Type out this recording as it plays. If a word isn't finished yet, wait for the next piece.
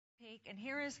week, and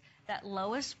here is that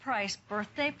lowest price,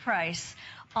 birthday price,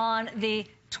 on the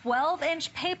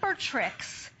 12-inch paper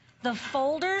tricks, the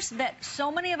folders that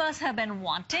so many of us have been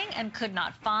wanting and could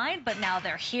not find, but now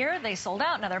they're here. They sold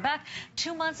out, now they're back.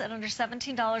 2 months at under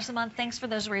 $17 a month. Thanks for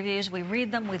those reviews. We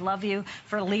read them. We love you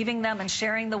for leaving them and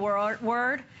sharing the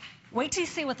word. Wait till you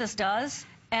see what this does.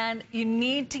 And you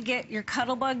need to get your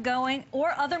Cuttlebug going,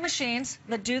 or other machines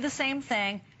that do the same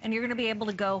thing, and you're going to be able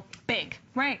to go big.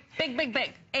 Right. Big, big,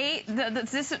 big.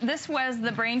 This was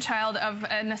the brainchild of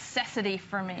a necessity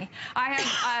for me. I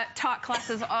have taught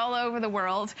classes all over the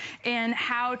world in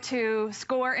how to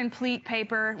score and pleat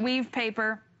paper, weave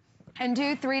paper, and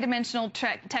do three-dimensional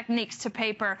techniques to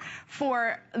paper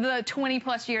for the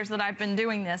 20-plus years that I've been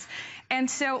doing this. And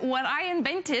so what I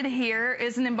invented here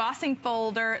is an embossing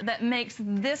folder that makes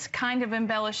this kind of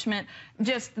embellishment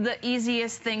just the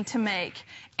easiest thing to make.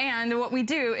 And what we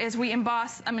do is we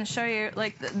emboss. I'm going to show you,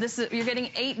 like, this is, you're getting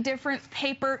 8 different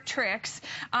paper tricks.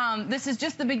 This is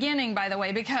just the beginning, by the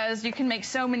way, because you can make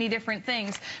so many different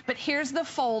things. But here's the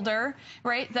folder,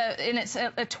 right? And it's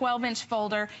a 12-inch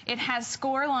folder. It has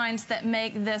score lines that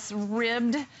make this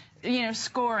ribbed,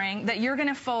 scoring that you're going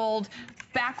to fold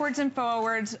backwards and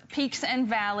forwards, peaks and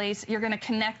valleys. You're going to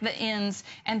connect the ends,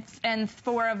 and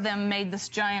 4 of them made this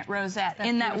giant rosette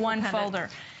in that one folder.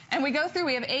 And we go through,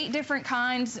 we have 8 different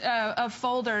kinds of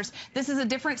folders. This is a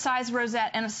different size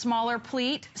rosette and a smaller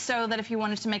pleat, so that if you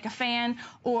wanted to make a fan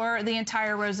or the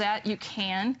entire rosette, you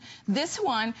can. This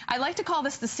one, I like to call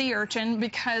this the sea urchin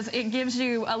because it gives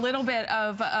you a little bit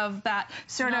of that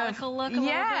sort of look.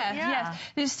 Yes.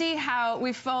 You see how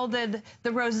we folded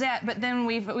the rosette, but then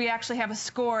we actually have a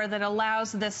score that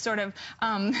allows this sort of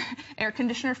air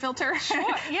conditioner filter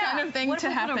kind of thing to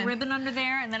happen. Put a ribbon under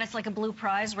there, and then it's like a blue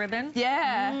prize ribbon?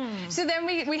 Yeah. So then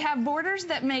we have borders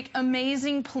that make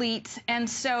amazing pleats, and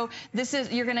so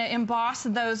you're going to emboss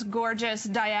those gorgeous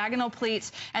diagonal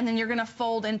pleats, and then you're going to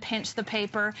fold and pinch the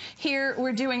paper. Here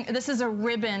we're doing, this is a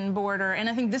ribbon border, and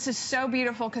I think this is so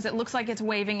beautiful because it looks like it's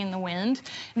waving in the wind.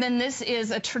 And then this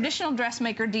is a traditional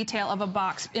dressmaker detail of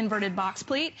a inverted box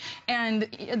pleat, and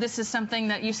this is something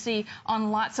that you see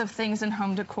on lots of things in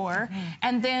home decor.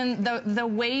 And then the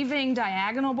waving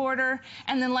diagonal border,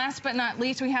 and then last but not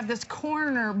least, we have this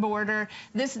corner border.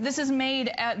 This is made,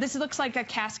 this looks like a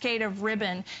cascade of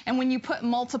ribbon, and when you put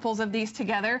multiples of these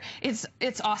together, it's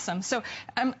awesome. So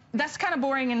that's kind of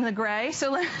boring in the gray,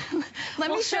 so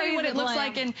let me show you what it looks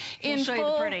like in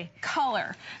full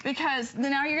color, because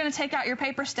now you're going to take out your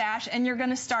paper stash and you're going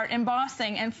to start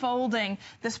embossing and folding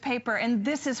this paper, and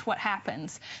this is what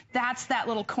happens. That's that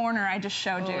little corner I just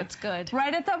showed you. It's good.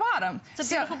 Right at the bottom.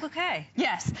 It's a beautiful bouquet.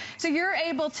 Yes. So you're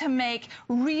able to make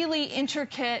really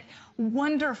intricate,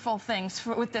 wonderful things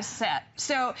with this set.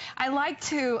 So I like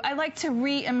to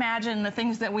reimagine the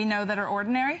things that we know that are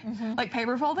ordinary, like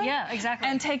paper folding. Yeah, exactly.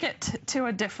 And take it to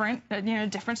a different,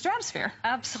 different stratosphere.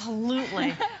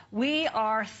 Absolutely. We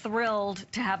are thrilled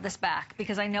to have this back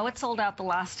because I know it sold out the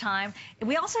last time.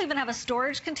 We also even have a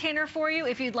storage container for you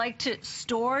if you'd like to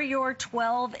store your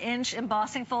 12-inch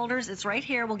embossing folders. It's right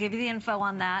here. We'll give you the info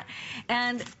on that.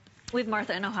 And with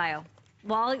Martha in Ohio.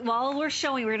 While we're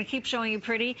showing, we're going to keep showing you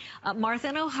pretty. Martha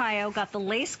in Ohio got the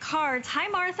lace cards. Hi,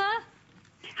 Martha.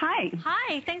 Hi.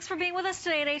 Hi. Thanks for being with us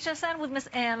today at HSN with Miss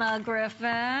Anna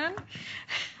Griffin.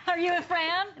 Are you a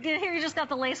fan? Did I hear you just got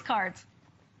the lace cards?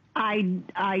 I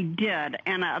did.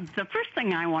 And the first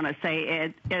thing I want to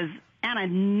say is Anna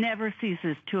never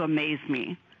ceases to amaze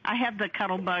me. I have the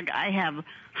Cuttlebug. I have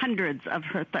hundreds of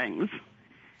her things,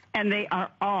 and they are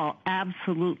all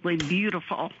absolutely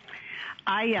beautiful.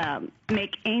 I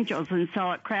make angels and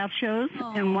sell at craft shows,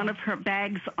 and one of her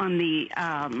bags on the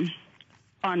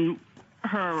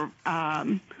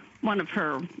one of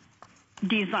her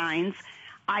designs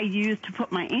I use to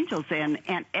put my angels in,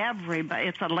 and everybody,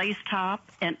 it's a lace top,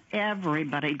 and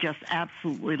everybody just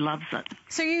absolutely loves it.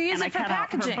 So you use it for packaging? And I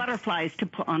cut out her butterflies to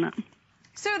put on it.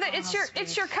 So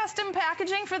it's your custom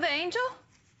packaging for the angel?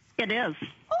 It is.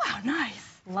 Oh, how nice.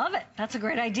 Love it. That's a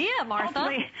great idea,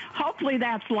 Martha. Hopefully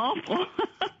that's lawful.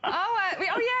 Yeah.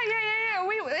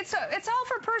 It's all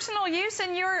for personal use,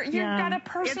 and you've got a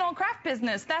personal craft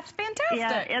business. That's fantastic.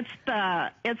 Yeah,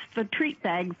 it's the treat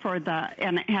bag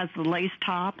and it has the lace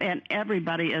top, and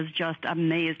everybody is just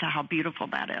amazed at how beautiful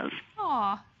that is.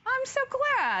 Aw, I'm so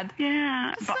glad.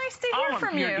 Yeah. It's nice to hear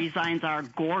from you. All of your designs are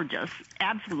gorgeous,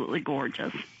 absolutely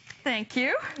gorgeous. Thank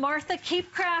you. Martha,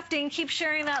 keep crafting, keep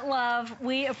sharing that love.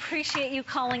 We appreciate you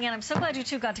calling in. I'm so glad you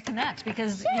two got to connect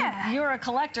because you're a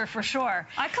collector for sure.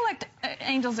 I collect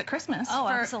angels at Christmas for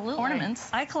absolutely. ornaments.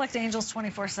 I collect angels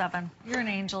 24/7. You're an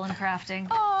angel in crafting.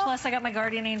 Aww. Plus, I got my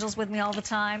guardian angels with me all the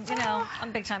time. You know,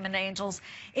 I'm big time into angels.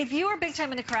 If you are big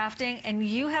time into crafting and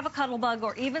you have a Cuttlebug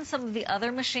or even some of the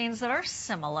other machines that are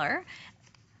similar,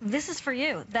 this is for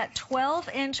you. That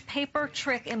 12-inch paper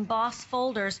trick embossed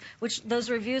folders, which those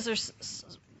reviews are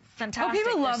fantastic. Oh,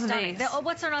 people love these.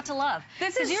 What's there not to love?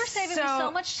 Because you're saving me so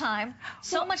much time,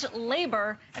 so much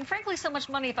labor, and frankly, so much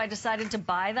money if I decided to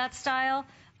buy that style.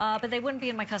 But they wouldn't be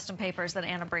in my custom papers that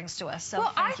Anna brings to us. So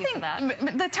thank you for that.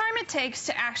 The time it takes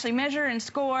to actually measure and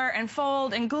score and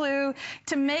fold and glue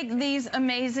to make these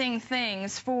amazing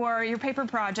things for your paper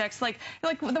projects, like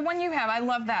the one you have, I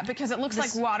love that because it looks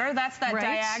like water. That's that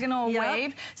diagonal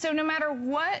wave. So no matter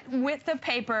what width of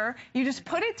paper, you just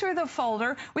put it through the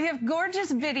folder. We have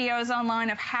gorgeous videos online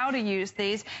of how to use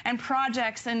these and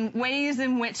projects and ways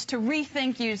in which to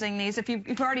rethink using these. If you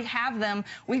already have them,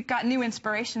 we've got new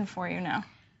inspiration for you now.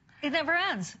 It never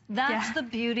ends. That's the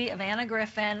beauty of Anna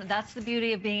Griffin. That's the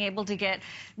beauty of being able to get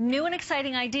new and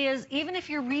exciting ideas, even if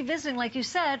you're revisiting, like you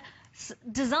said,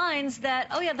 designs that,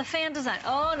 the fan design.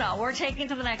 Oh, no, we're taking it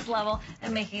to the next level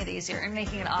and making it easier and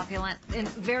making it opulent and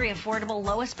very affordable,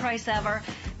 lowest price ever.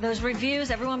 Those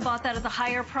reviews, everyone bought that at the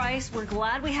higher price. We're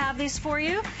glad we have these for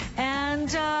you, and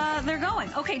they're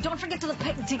going. Okay, don't forget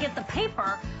to get the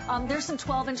paper. There's some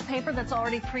 12-inch paper that's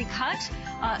already pre-cut.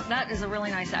 That is a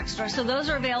really nice extra. So those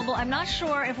are available. I'm not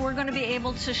sure if we're going to be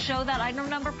able to show that item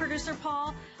number, Producer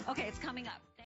Paul. Okay, it's coming up.